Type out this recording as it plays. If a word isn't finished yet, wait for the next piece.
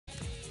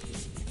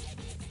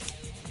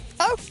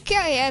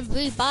Okay,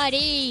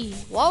 everybody,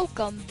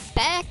 welcome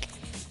back.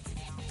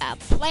 I'm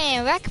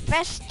playing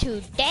Wreckfest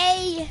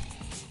today,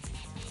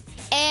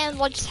 and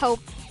let's hope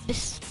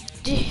this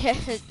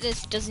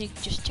this doesn't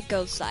just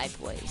go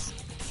sideways.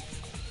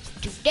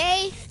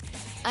 Today,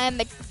 I'm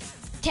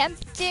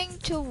attempting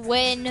to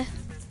win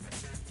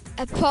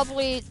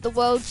probably the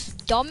world's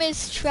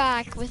dumbest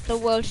track with the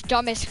world's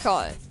dumbest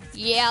car.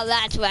 Yeah,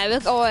 that's right. We're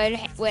going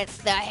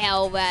with the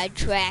hell red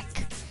track.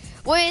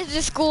 Where's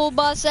the school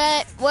bus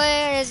at?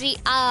 Where is he?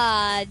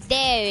 Ah,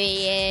 there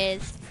he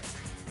is.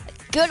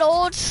 Good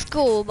old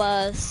school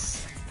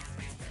bus.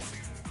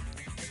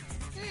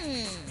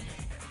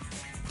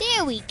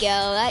 There we go.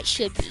 That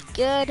should be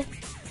good.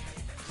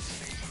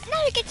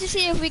 Now we get to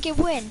see if we can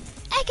win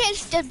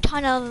against a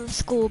ton of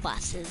school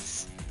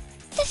buses.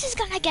 This is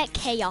gonna get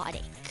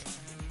chaotic.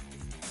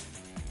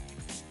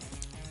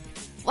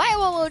 While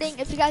we're loading,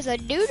 if you guys are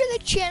new to the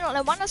channel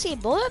and want to see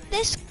more of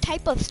this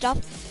type of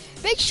stuff,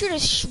 make sure to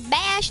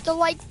smash the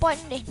like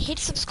button and hit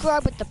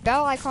subscribe with the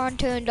bell icon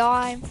turned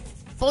on.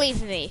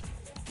 Believe me,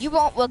 you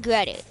won't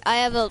regret it.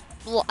 I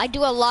do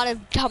a lot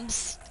of dumb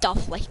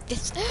stuff like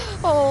this.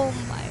 Oh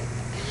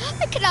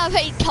my, I cannot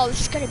even tell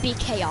this is gonna be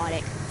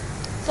chaotic.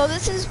 So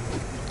this is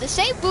the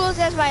same rules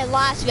as my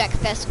last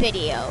Wreckfest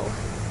video.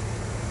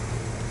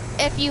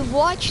 If you've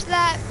watched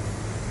that,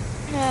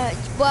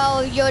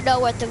 well, you'll know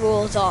what the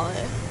rules are.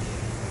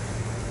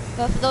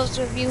 But for those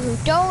of you who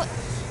don't,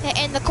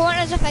 in the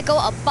corners, if I go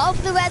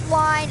above the red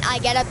line, I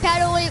get a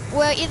penalty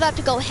where I either have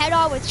to go head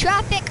on with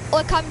traffic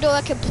or come to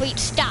a complete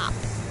stop.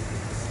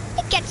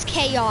 It gets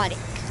chaotic.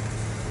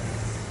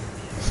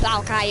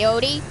 Foul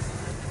Coyote.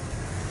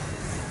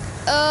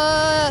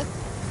 I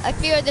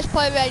fear this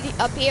point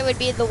up here would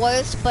be the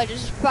worst, but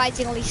it's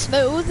surprisingly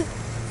smooth.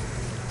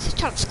 There's a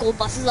ton of school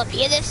buses up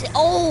here.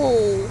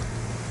 Oh!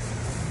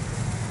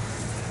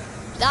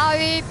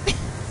 Sorry.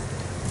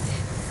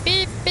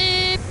 Beep,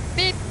 beep,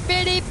 beep,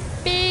 beep,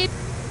 beep.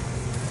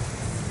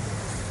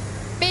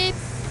 Beep,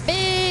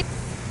 beep.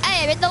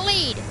 Hey, I'm in the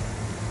lead.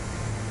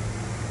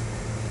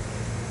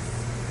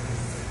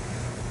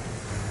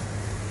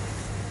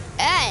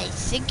 Hey,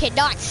 Sin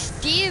cannot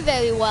steer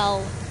very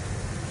well.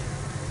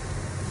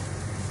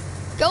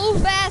 Go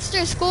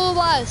faster, school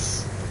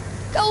bus.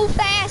 Go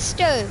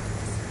faster.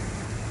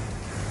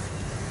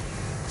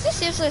 Is this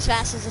seriously as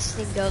fast as this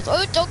thing goes?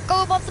 Oh, don't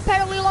go above the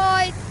penalty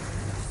line.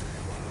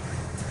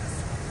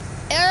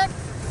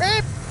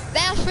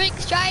 That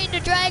freak's trying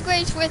to drag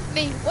race with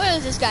me. What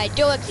is this guy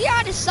doing? Is he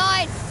on his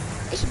side?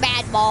 It's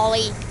Mad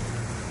Molly.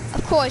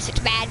 Of course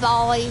it's Mad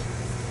Molly.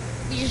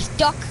 You just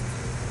duck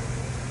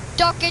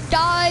and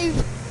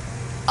dive.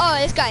 Oh,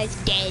 this guy's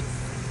dead.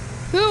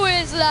 Who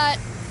is that?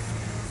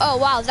 Oh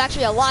wow, there's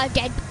actually a lot of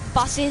dead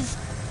buses.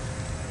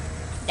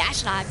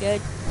 That's not good.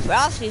 For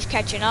us, he's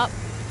catching up.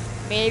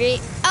 Maybe.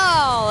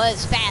 Oh,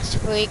 it's Fast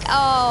Freak.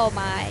 Oh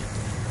my.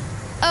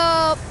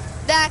 Oh,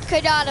 that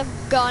could not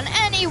have gone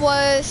any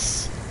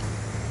worse.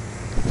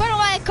 Front of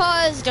my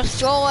car is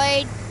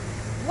destroyed.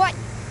 What?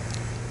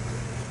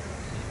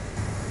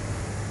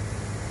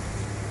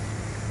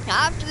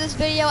 Now, after this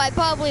video, I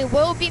probably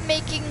will be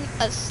making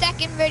a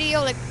second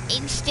video, like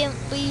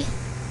instantly,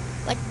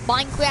 like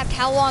Minecraft.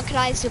 How long can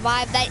I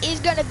survive? That is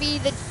gonna be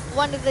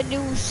one of the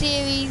new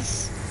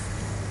series.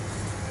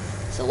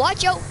 So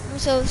watch out.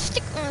 So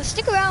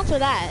stick around for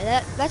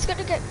that. That's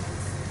gonna get.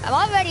 I'm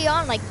already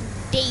on like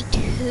day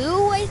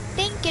 2, I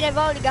think, and I've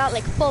already got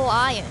like full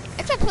iron,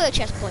 except for the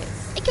chest plate.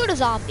 I killed a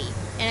zombie,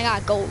 and I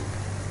got gold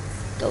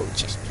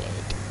chest plate.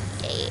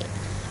 Yeah.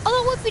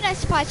 Although it would be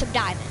nice to buy some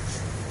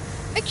diamonds.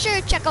 Make sure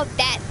to check out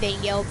that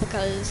video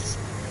because,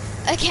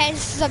 again,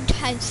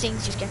 sometimes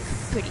things just get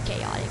pretty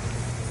chaotic.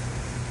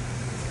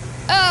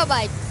 Oh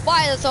my!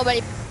 Why are there so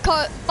many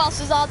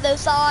buses on their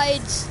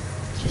sides?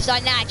 It's just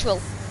unnatural.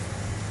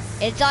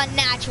 It's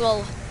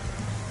unnatural.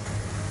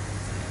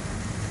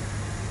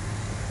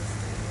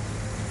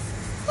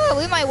 Oh,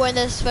 we might win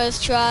this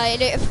first try,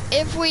 and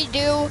if we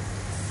do,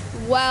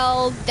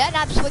 well, then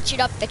I'm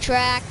switching up the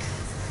track.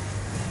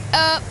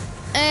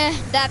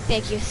 That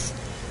figures.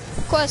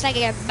 Of course I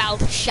get a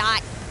mouth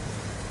shot.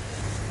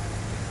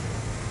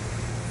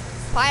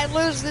 If I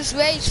lose this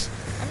race,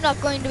 I'm not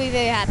going to be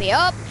very happy.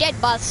 Oh, dead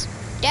bus.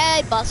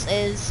 Dead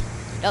buses.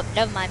 Nope,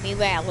 never mind me.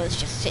 Where I was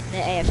just sitting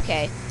there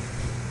AFK.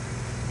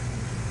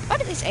 Why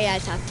do these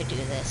AIs have to do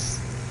this?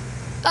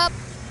 Oh,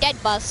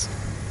 dead bus.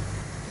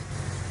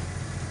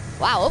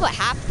 Wow, over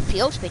half the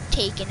field's been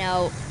taken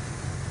out.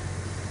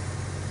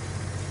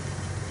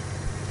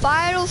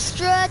 Final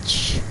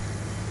stretch.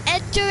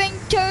 Entering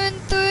turn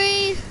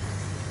 3.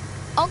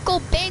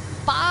 Uncle Big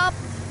Bob,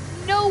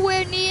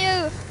 nowhere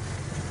near.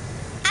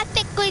 I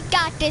think we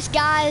got this,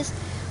 guys.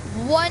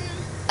 One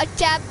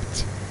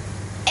attempt,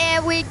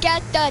 and we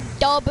get the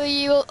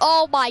W.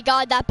 Oh my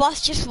God, that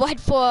bus just went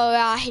for a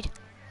ride.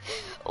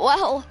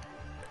 Well,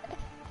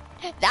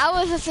 that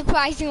was a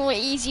surprisingly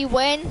easy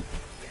win.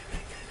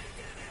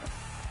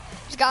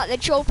 He's got the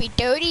trophy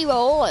dirty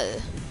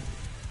roller.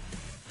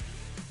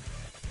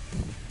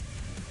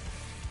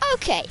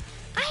 Okay,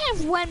 I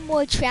have one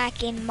more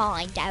track in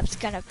mind that's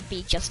gonna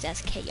be just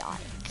as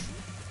chaotic.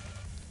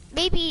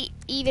 Maybe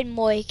even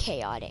more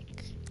chaotic.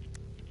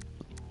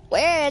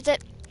 Where is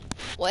it?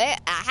 Where?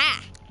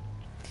 Aha!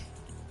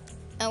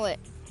 Oh wait.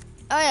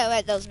 Oh yeah,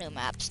 wait, those new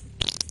maps.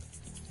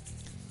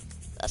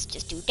 Let's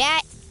just do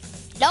that.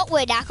 No,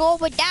 we're not going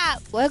with that.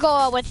 We're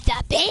going with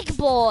the big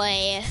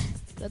boy.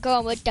 We're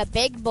going with the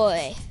big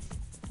boy.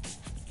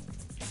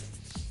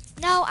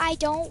 No, I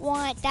don't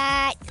want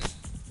that.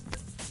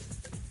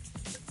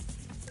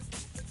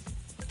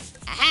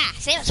 Aha,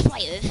 sales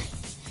players.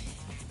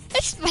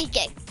 This might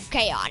get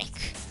chaotic.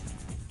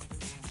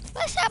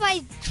 Last time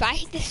I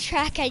tried this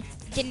track, I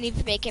didn't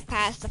even make it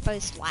past the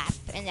first lap,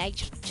 and I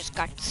just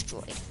got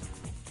destroyed.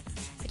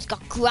 It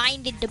got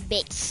grinded to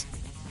bits.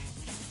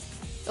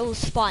 It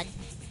was fun.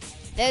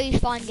 Very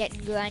fun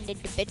getting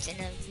grinded to bits in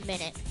a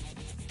minute.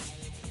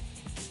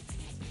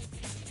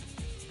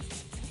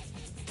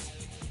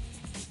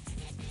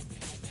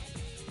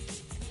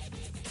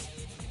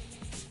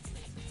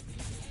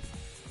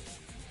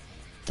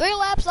 Three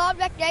laps on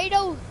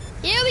Recnado.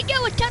 Here we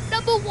go, attempt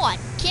number 1.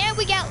 Can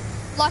we get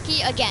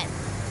lucky again?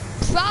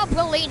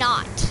 Probably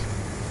not.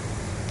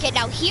 Okay,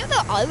 now here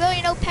there are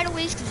really no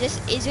penalties because this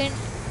isn't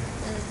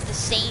the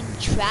same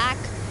track.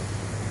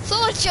 So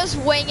let's just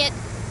wing it.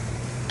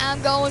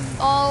 I'm going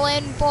all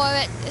in for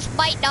it. This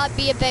might not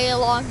be a very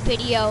long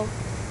video.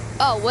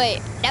 Oh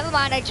wait, never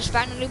mind, I just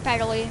found a new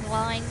penalty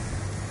line.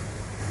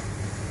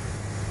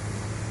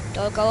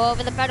 Don't go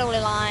over the penalty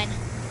line.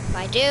 If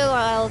I do,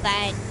 well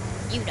then,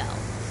 you know.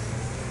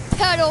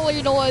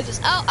 Penalty noises.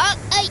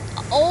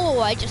 Oh,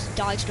 I just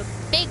dodged a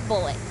big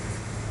bullet.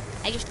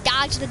 I just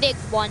dodged the big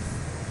one.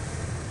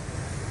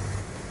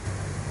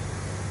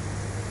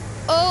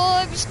 Oh,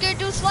 I'm just gonna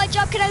do a slide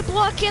jump. Can I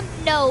block him?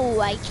 No,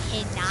 I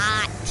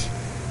cannot.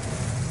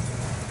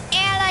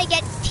 And I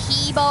get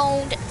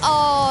T-boned.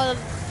 Oh.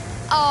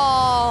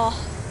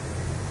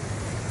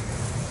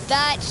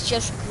 That's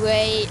just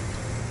great.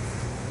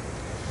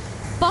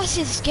 Bus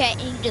is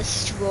getting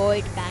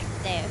destroyed back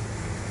there.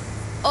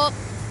 Oh,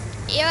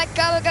 here I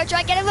go. I'm gonna try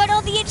and get it right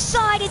on the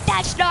inside, and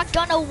that's not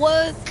gonna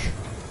work.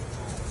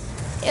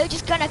 It's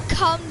just gonna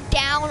come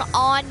down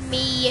on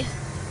me.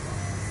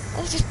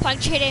 Let's just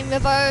punch it in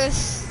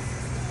reverse.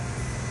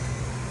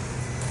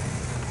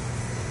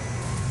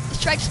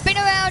 Let's try to spin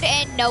around,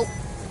 and nope.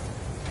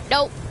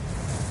 Nope.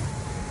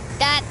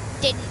 That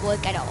didn't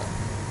work at all.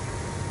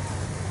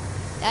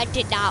 That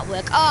did not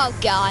work. Oh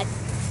God.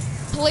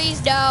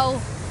 Please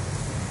no.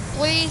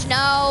 Please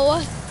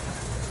no.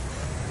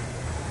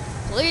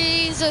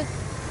 Please.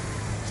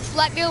 Just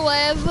let me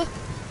live.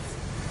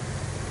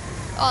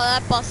 Oh,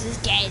 that bus is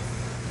dead.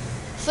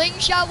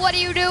 Slingshot, what are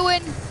you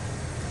doing?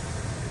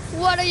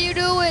 What are you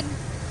doing?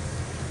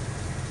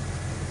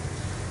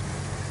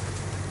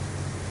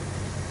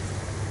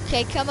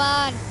 Okay, come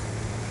on.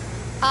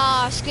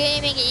 Ah,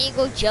 Screaming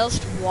Eagle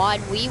just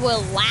won. We were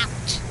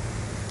lapped.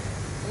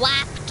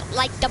 Lapped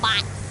like the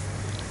bot.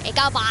 It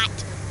got bot.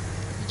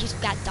 We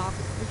just got dog.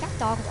 We got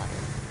dog water.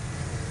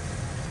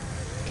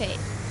 Okay.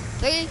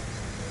 3,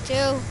 2,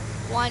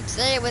 1.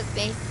 Say it with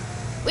me.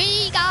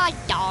 We got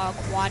dog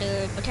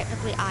water. But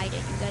technically I did.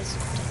 You guys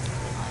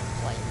technically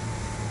aren't playing.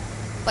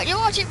 But you're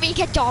watching me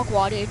get dog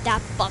water.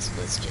 That bus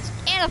was just.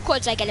 And of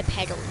course I get a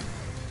penalty.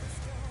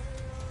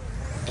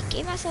 I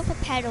gave myself a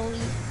penalty.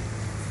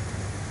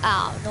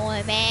 Oh,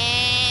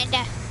 Norman.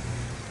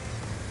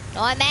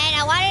 Norman,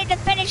 I wanted to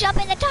finish up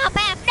in the top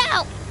half.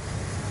 No!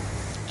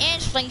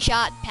 And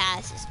slingshot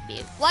passes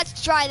me.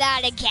 Let's try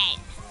that again.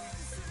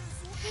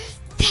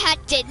 That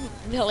didn't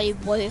really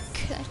work.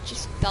 That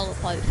just fell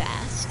apart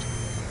fast.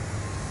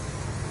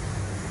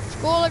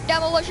 School of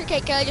Demolition.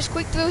 Okay, can I just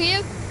squeak through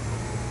here?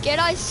 Can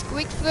I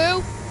squeak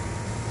through?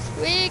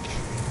 Squeak.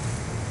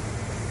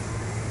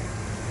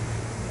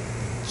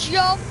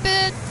 Jump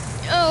it.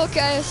 Oh,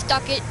 okay, I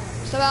stuck it.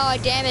 Somehow I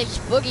damaged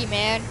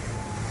Boogeyman.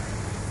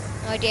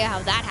 No idea how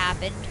that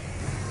happened.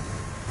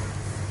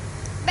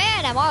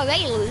 Man, I'm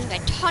already losing a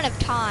ton of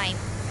time.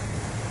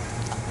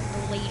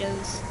 The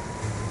leaders.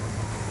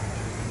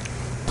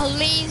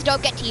 Please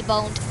don't get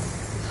T-boned.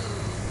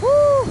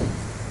 Woo!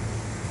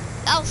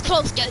 That was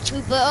close, Dirt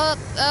Trooper. Up,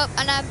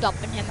 and I'm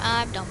dumping him.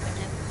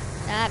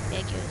 That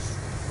figures.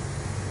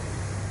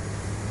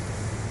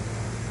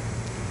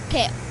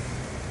 Okay.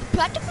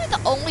 Practically the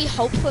only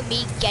hope for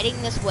me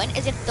getting this win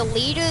is if the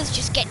leaders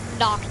just get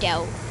knocked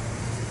out.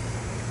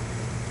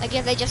 Like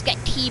if they just get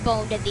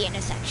T-boned at the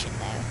intersection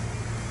there.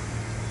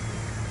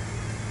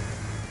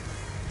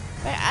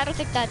 But I don't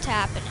think that's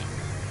happening.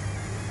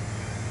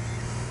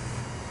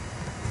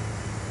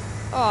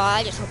 Oh,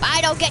 I just hope I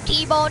don't get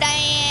T-boned,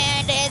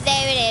 and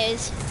there it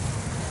is.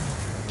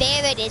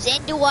 There it is,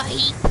 into a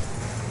heap.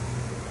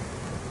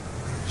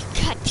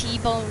 Got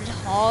T-boned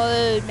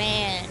hard,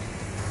 man.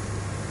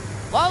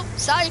 Well,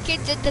 sorry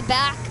kids in the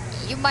back,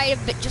 you might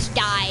have just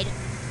died.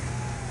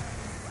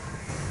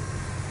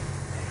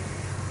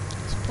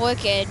 Those poor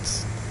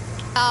kids.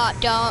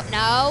 Don't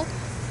know.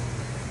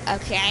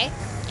 Okay,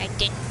 I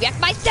didn't wreck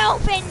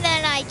myself and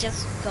then I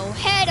just go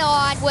head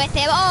on with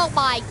him. Oh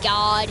my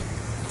God.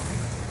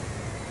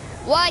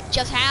 What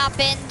just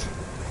happened?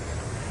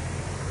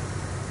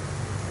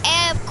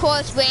 And of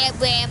course,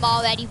 Ram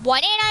already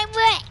won, and I'm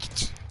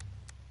wrecked.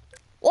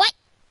 What?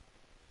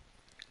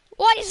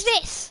 What is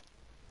this?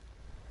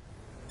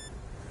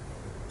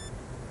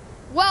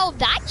 Well,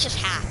 that just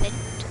happened.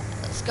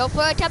 Let's go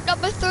for attempt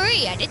number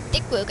 3. I didn't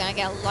think we were gonna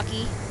get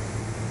lucky.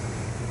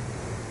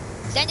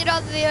 Send it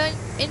on the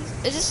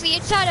is this the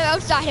inside or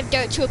outside of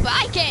Dirt Trooper?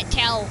 I can't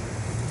tell.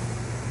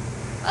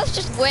 Let's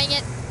just wing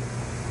it.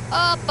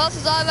 Oh, bus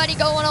is already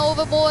going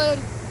overboard.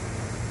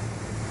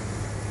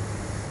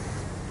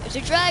 There's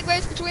a drag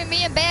race between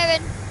me and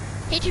Baron.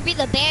 Hate to be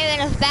the Baron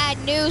of bad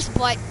news,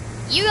 but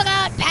you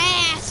got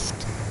passed.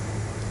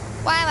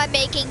 Why am I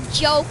making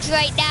jokes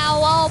right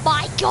now? Oh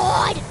my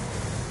god!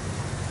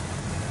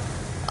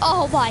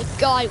 Oh my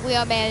god,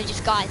 Wheelman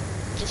just got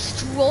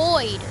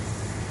destroyed.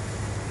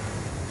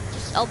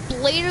 Just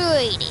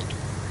obliterated.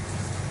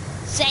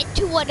 Sent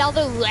to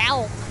another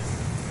realm.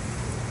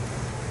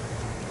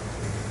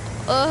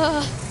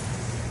 Ugh.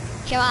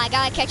 Come on, I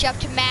gotta catch up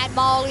to Mad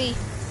Molly.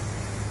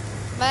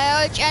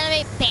 My arch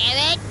enemy,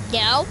 Baron,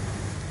 no.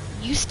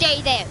 You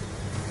stay there.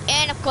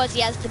 And of course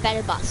he has the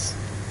better bus.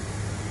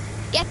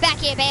 Get back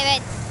here,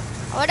 Baron.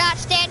 I will not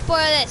stand for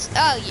this.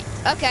 Oh,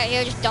 okay,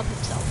 he'll just dump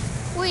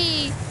himself.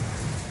 Whee.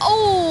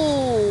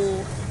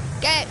 Oh!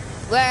 Get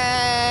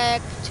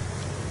wrecked.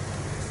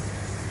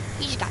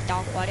 He just got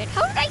dog-watered.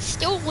 How did I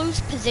still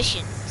lose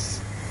positions?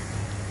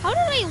 How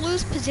did I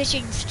lose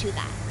positions to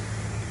that?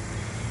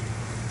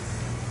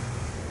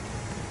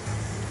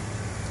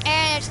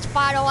 And it's the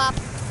final lap.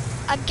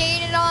 I'm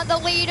gaining on the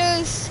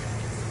leaders.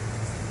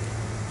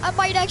 I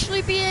might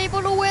actually be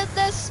able to win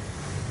this.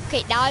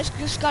 Okay, now I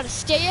just gotta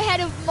stay ahead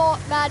of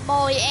Mad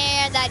Molly,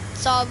 and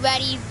that's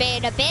already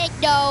been a big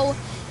no.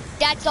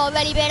 That's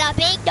already been a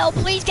big no.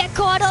 Please get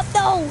caught up,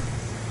 no.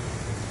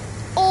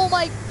 Oh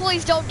my,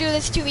 please don't do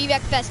this to me,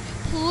 Wreckfest.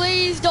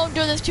 Please don't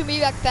do this to me,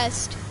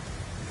 Wreckfest.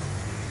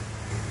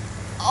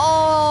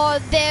 Oh,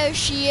 there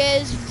she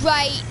is,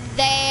 right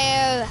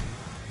there.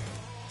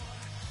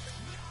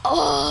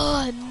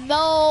 Oh,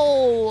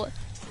 no.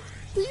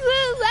 We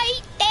were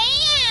right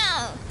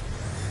there.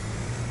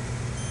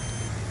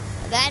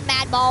 And then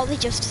Mad Molly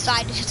just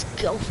decided to just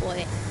go for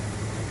it.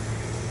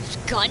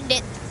 Just gunned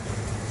it.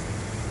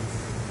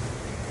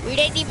 We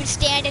didn't even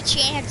stand a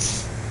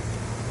chance.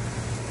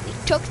 We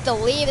took the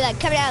lead and then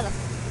coming out of the...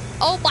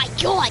 Oh my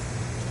god!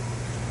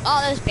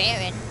 Oh, there's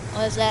Baron.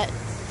 What is that?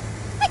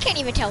 I can't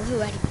even tell who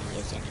anybody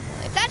is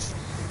anymore.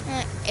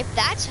 If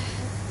that's...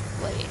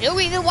 Wait, who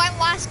even won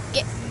last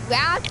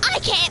round? I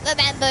can't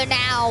remember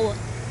now.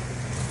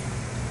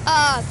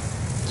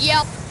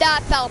 Yep,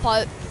 that fell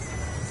apart.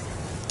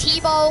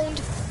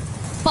 T-boned.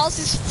 Bus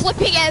is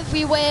flipping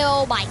everywhere.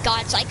 Oh my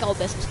god, Psycho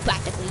Miss is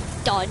practically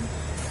done.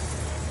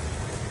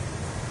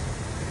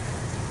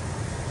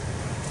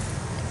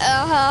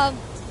 Now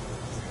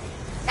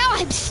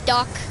I'm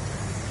stuck.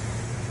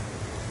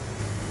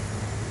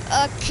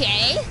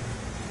 Okay.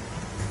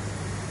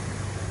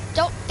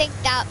 Don't think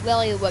that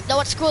really worked.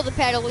 No, screw the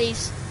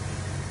penalties.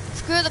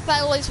 Screw the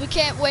penalties. We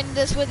can't win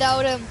this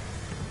without him.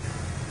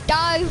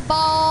 Dive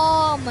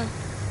bomb.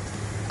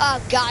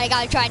 Oh god, I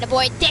gotta try and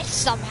avoid this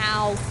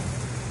somehow.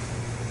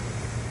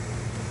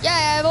 Yeah,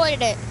 I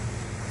avoided it.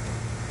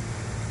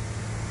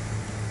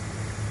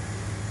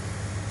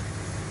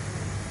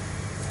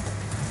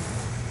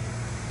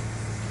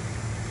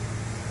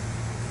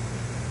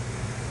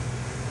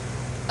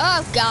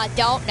 Oh god,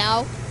 don't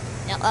know.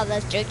 No, oh,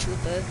 that's Dirt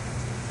Trooper.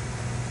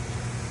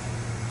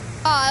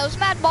 Oh, it was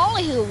Mad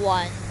Molly who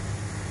won.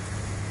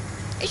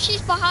 And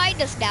she's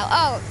behind us now.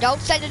 Oh, don't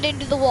send it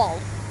into the wall.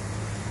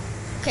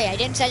 Okay, I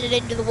didn't send it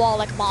into the wall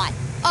like mine.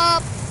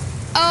 Up.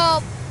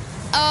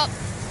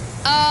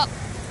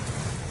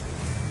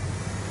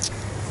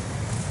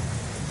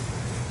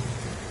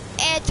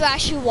 And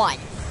Thrasher won.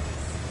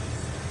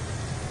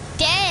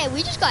 Damn,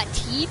 we just got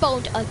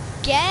T-boned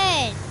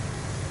again.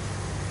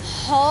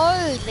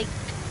 Hard, like,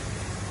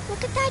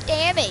 look at that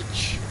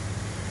damage.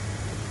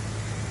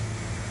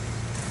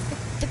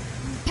 The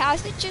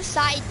passenger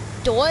side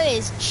door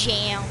is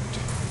jammed.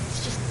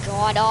 It's just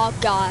god, oh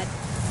god.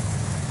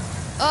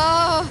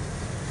 Oh,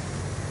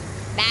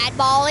 Mad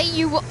Molly,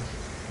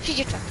 she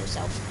just wrecked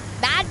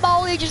herself. Mad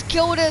Molly just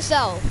killed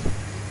herself.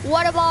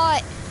 What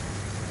about?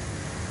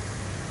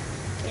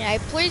 Can I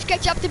please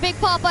catch up to Big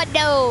Papa?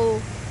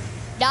 No,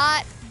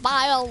 not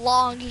by a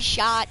long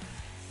shot.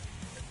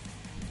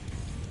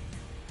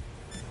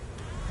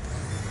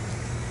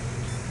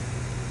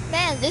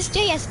 Man, this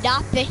day has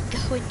not been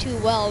going too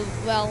well.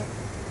 Well,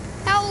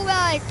 how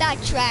about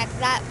that track?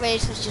 That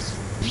race was just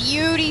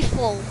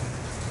beautiful.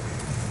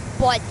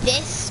 But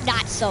this,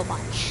 not so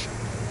much.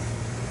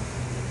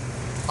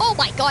 Oh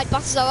my god,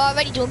 buses are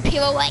already doing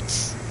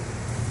pirouettes.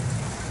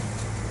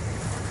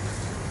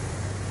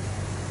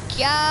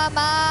 Come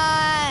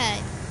on,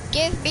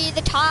 give me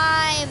the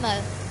time.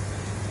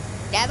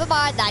 Never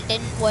mind, that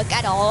didn't work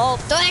at all.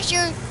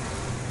 Thrasher.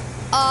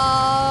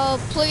 Oh,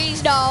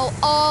 please no.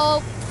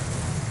 Oh.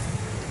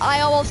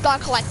 I almost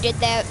got collected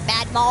there.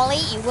 Mad Molly,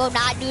 you will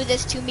not do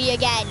this to me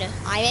again.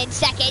 I'm in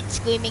second,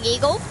 Screaming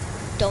Eagle.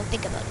 Don't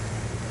think about it.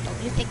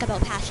 Don't you think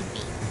about passing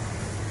me.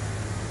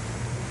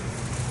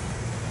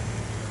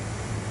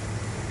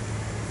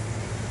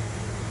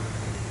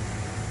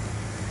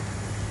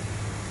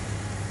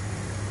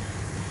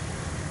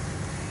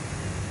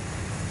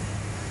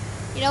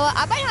 You know what?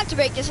 I might have to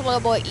make this a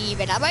little more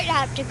even. I might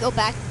have to go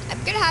back.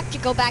 I'm gonna have to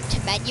go back to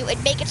menu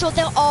and make it so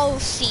they're all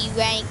C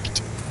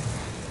ranked.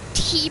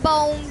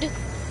 T-boned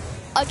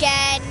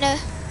again.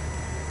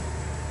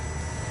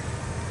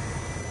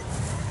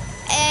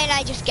 And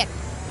I just get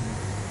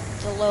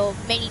the little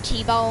mini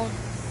T-bone.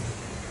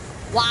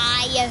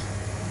 Why?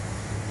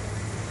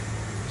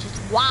 Just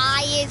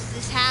why is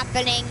this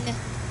happening?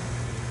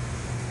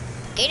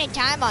 Gaining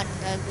time on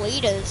the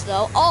leaders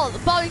though. Oh,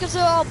 probably because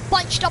they're all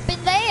bunched up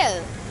in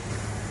there.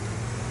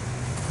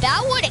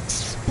 That would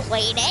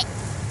explain it.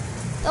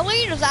 The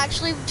leader's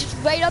actually just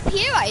right up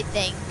here, I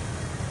think.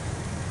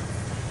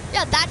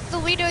 Yeah, that's the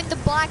leader in the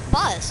black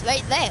bus,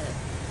 right there.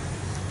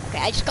 Okay,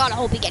 I just gotta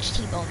hope he gets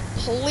T-boned.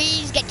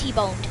 Please get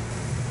T-boned.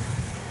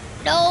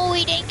 No,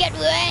 he didn't get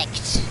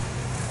wrecked.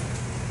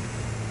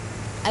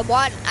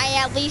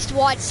 I at least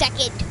want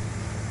second.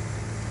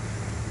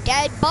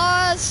 Dead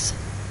bus.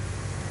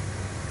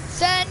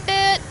 Send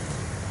it.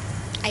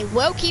 I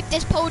will keep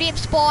this podium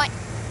spot.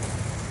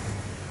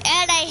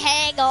 And I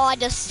hang on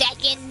to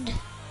second.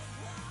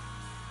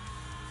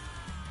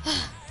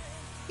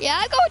 Yeah,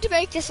 I'm going to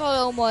make this a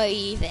little more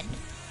even.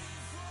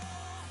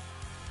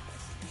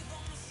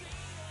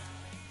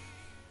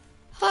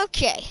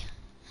 Okay.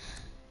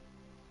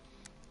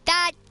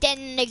 That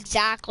didn't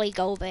exactly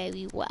go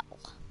very well,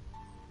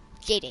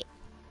 did it?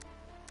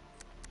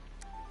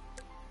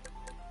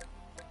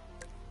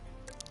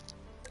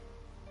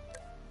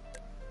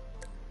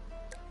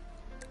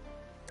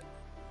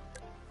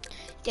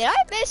 Did I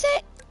miss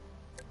it?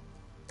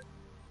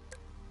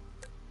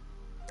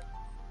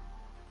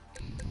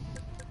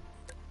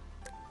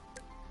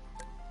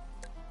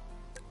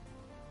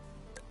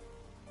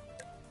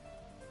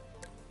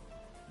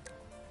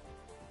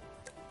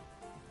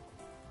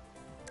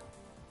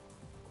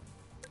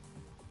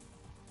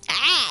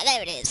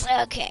 There it is.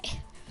 Okay.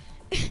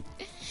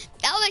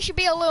 Now that should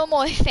be a little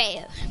more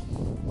fair.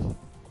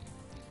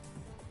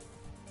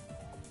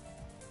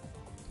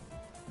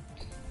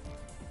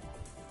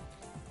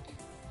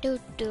 Do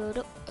do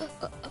do.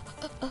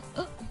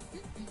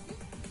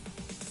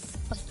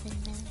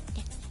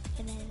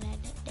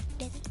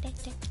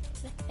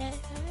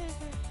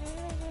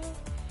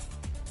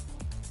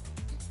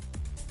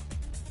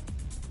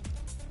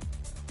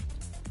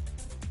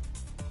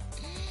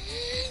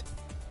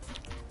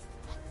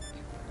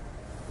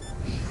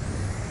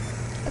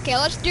 Okay,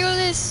 let's do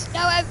this.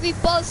 Now every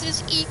bus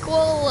is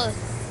equal.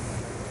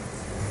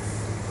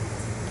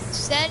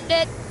 Send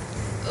it.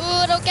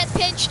 Ooh, don't get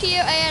pinched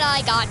here. And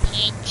I got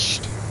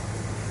pinched.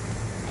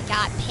 I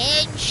got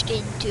pinched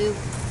into.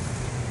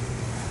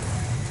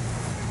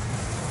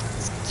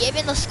 Just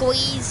giving the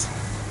squeeze.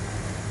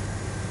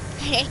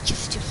 And it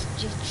just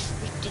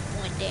did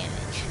 1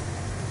 damage.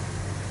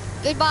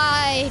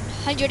 Goodbye,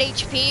 100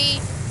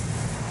 HP.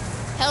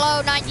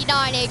 Hello,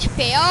 99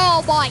 HP.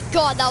 Oh my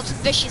god, that was a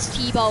vicious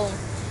T-bone.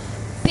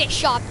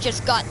 Bishop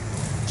just got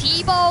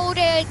T-boned.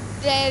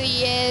 There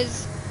he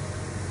is.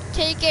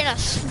 Taking a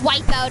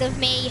swipe out of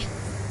me.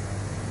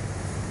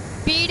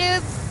 Beat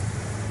him.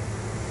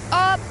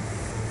 Up.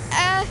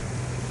 I'm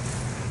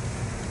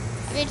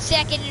in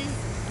second.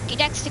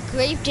 Next to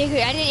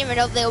Gravedigger. I didn't even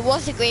know there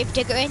was a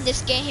Gravedigger in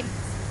this game.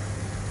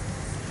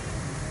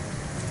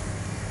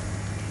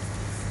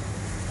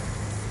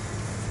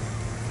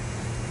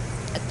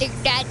 I think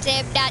that's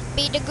him. That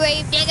be the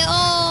Gravedigger.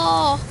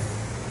 Oh!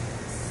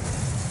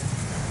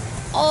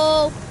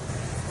 Oh,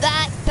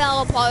 that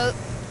fell apart.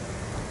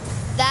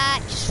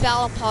 That just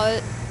fell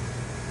apart.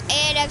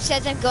 And it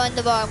says I'm going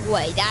the wrong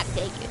way. That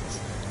figures.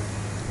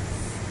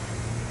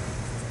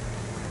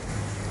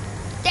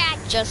 That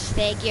just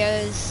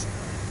figures.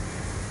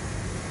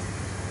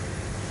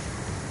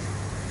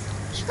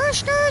 Skirt,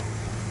 skirt.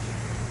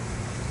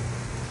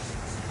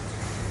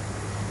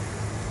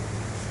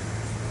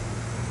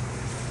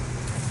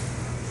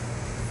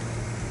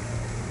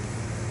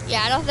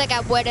 Yeah, I don't think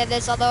I'm winning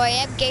this, although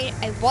I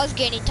was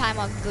gaining time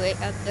on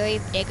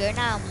Gravedigger.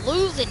 Now I'm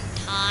losing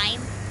time.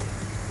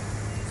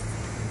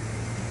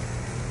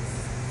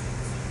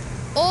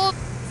 Oh,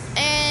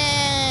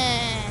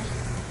 and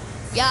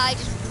yeah, I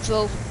just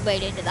drove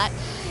right into that.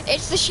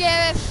 It's the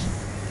sheriff.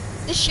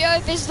 The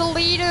sheriff is the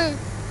leader.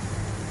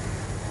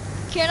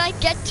 Can I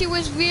get to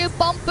his rear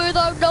bumper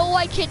though? No,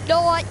 I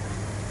cannot.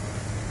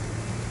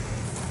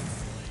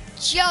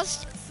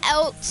 Just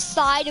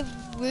outside of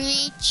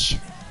reach.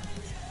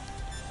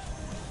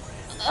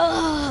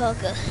 Oh,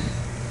 God.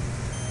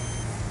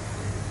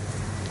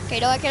 Okay,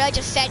 no, can I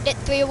just send it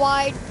 3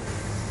 wide?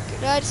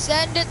 Can I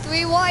send it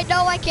 3 wide?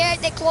 No, I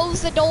can't. They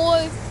closed the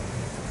door.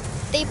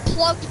 They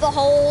plugged the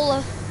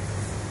hole.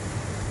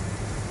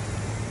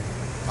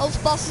 Those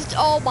buses,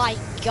 oh my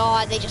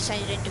God, they just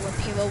sent it into a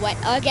pirouette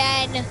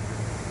again.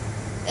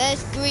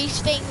 That's Grease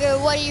Finger.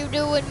 What are you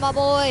doing, my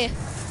boy?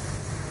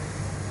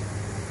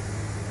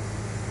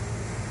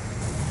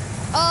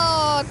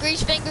 Oh,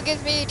 Grease Finger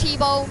gives me a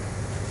T-bone.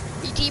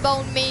 He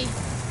T-boned me.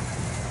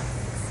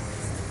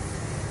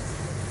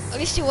 At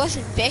least he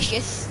wasn't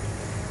vicious.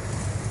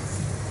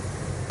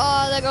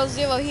 Oh, there goes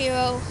Zero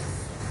Hero.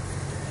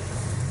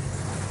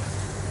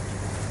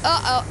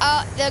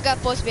 They're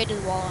gonna force me into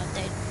the wall, aren't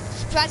they?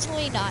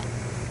 Surprisingly not.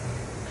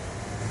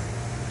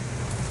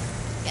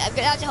 Yeah, I'm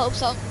gonna have to hope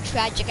something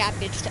tragic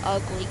happens to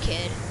Ugly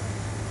Kid.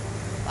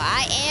 But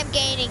I am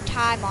gaining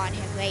time on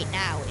him right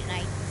now, and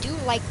I do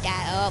like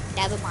that. Oh,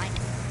 never mind.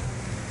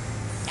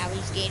 Now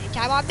he's gaining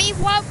time on me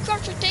while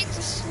Crusher takes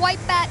a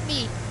swipe at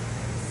me.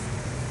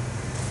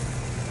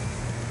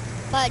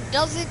 But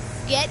doesn't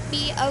get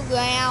me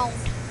around.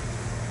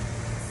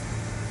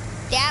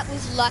 That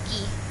was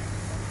lucky.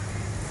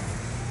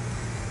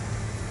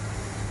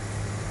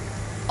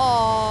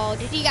 Oh,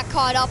 did he get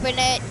caught up in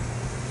it?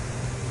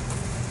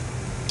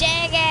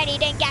 Dang it, he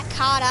didn't get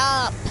caught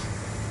up.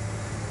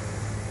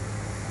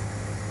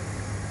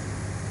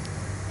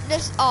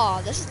 This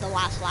is the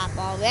last lap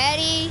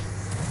already.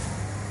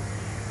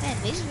 Man,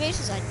 these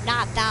races are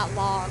not that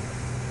long.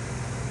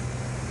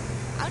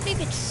 I don't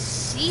even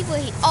see where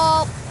he,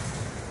 oh.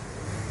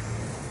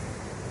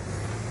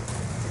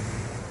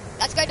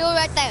 That's gonna do it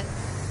right there.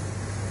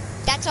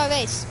 That's our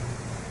race.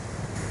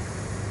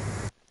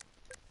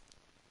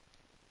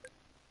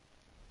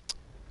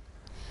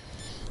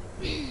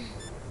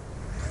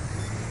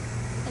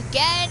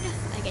 Again,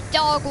 I get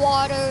dog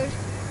water,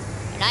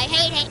 and I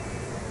hate it.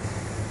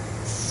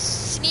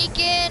 Sneak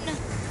in.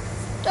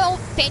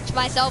 Don't pinch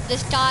myself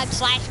this time,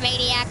 Slash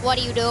Maniac. What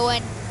are you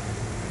doing?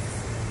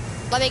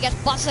 Let me guess,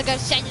 Busts are gonna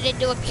send it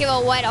into a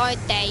pirouette,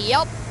 aren't they?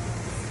 Yup.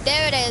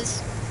 There it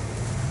is.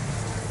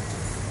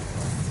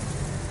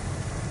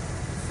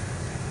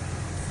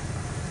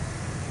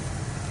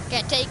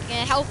 Can't take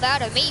health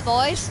out of me,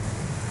 boys.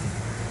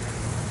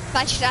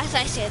 But as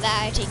I say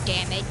that, I take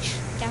damage.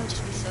 That would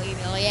just be so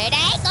humiliating.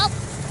 Oh!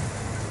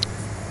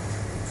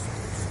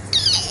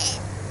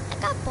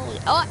 I got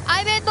bullied. Oh,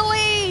 I'm in the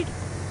lead!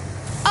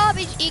 Oh,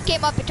 he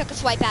came up and took a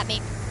swipe at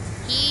me.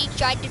 He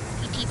tried to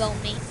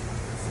T-bone me.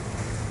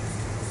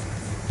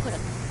 Put a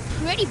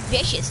pretty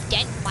vicious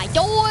dent in my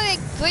door,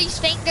 Grease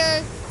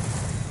Finger.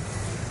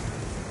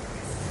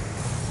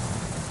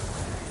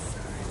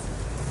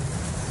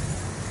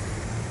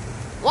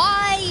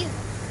 Why?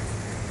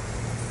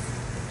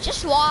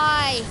 Just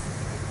why?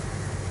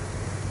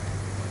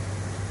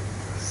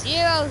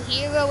 Zero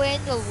Hero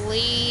in the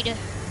lead.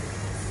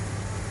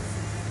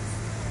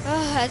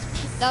 Oh,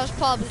 that was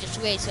probably just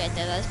race right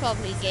there. That was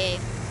probably a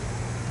game.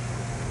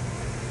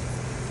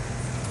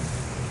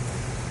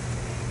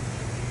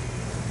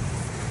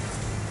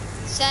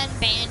 Send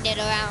Bandit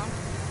around.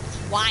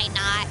 Why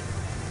not?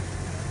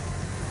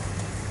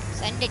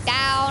 Send it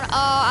down.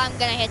 Oh, I'm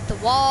gonna hit the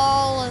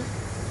wall.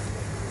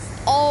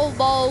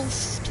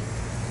 Almost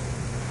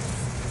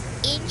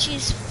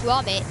inches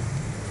from it.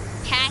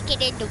 Pack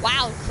it into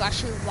Wild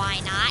Crusher, why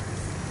not?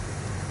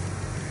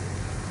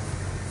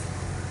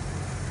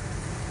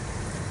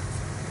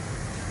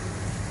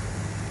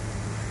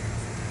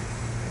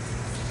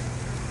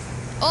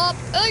 Oh,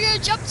 I'm gonna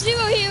jump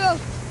Zero Hero.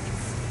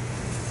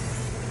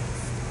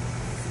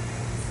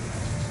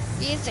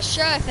 He's the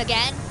sheriff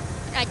again.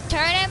 Can I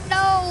turn him?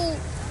 No.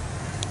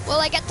 Will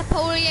I get the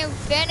podium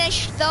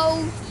finish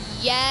though?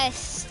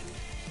 Yes.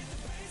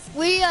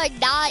 We are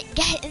not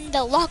getting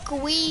the luck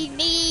we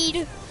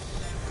need.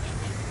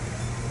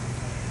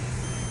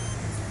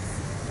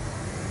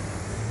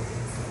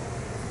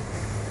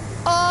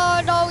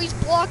 Oh no, he's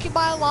blocking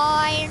my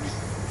line.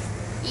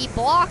 He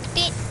blocked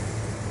it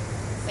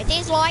with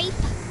his life.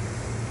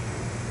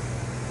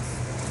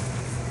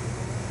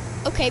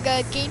 Okay,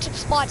 gonna gain some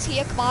spots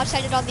here. Come on,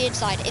 send it on the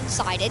inside.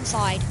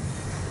 Inside.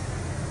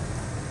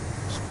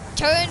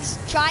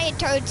 Try and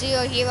turn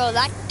Zero Hero.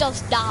 That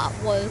does not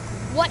work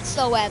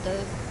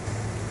whatsoever.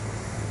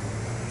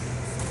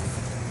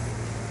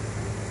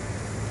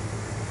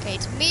 Okay,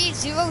 it's me,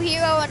 Zero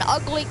Hero, and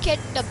Ugly Kid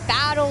in the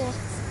battle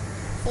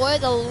for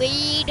the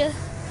lead.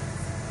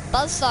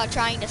 Buzzsaw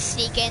trying to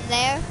sneak in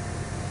there.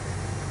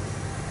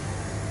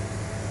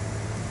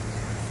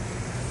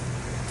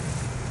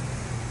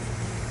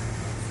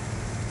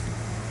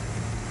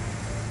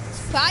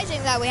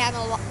 Surprising that we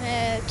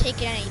haven't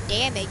taken any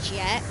damage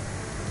yet.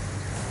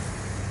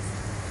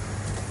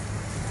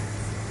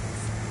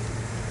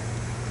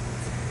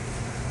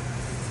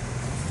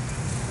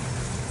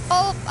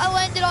 Oh, I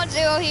landed on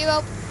Zero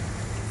Hero.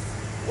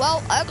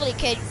 Well, Ugly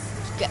Kid,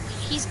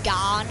 he's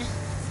gone.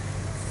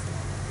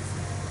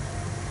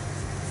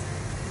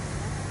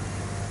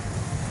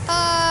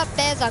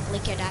 There's Ugly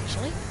Kid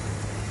actually.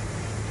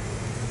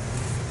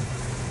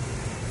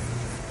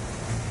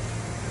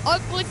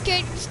 Ugly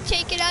Kid was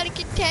taken out of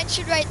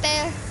contention right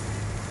there.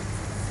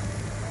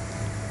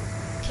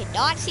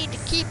 Cannot seem to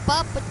keep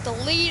up with the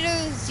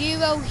leader,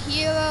 Zero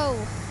Hero.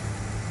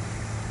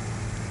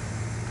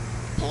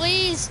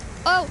 Please.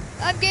 Oh,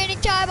 I'm gaining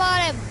time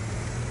on him.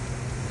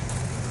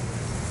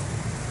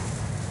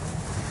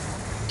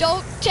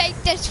 Don't take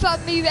this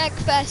from me,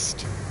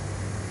 Wreckfest.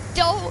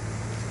 Don't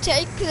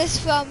take this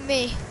from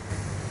me.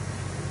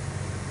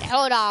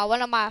 Hold on,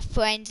 one of my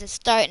friends is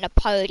starting a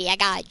party. I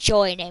gotta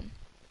join him.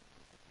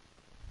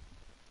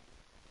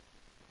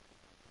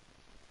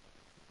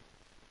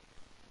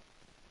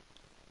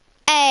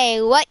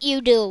 Hey, what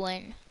you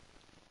doing?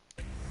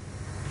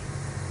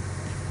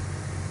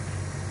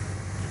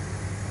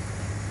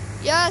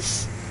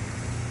 Yes.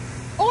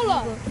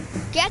 Hola.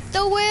 Get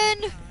the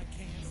win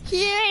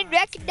here in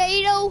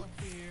Recreado.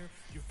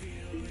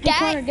 Hey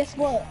Connor, guess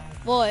what?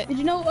 What? Did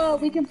you know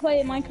we can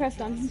play Minecraft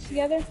Dungeons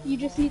together? You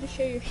just need to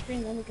share your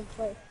screen, then we can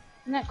play.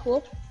 Isn't that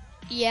cool?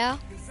 Yeah.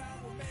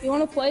 You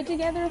want to play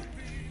together?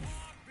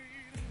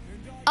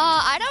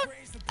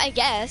 I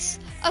guess.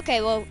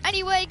 Okay, well,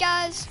 anyway,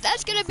 guys,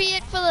 that's gonna be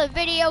it for the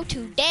video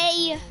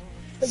today.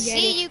 Forget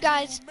See it. you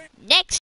guys next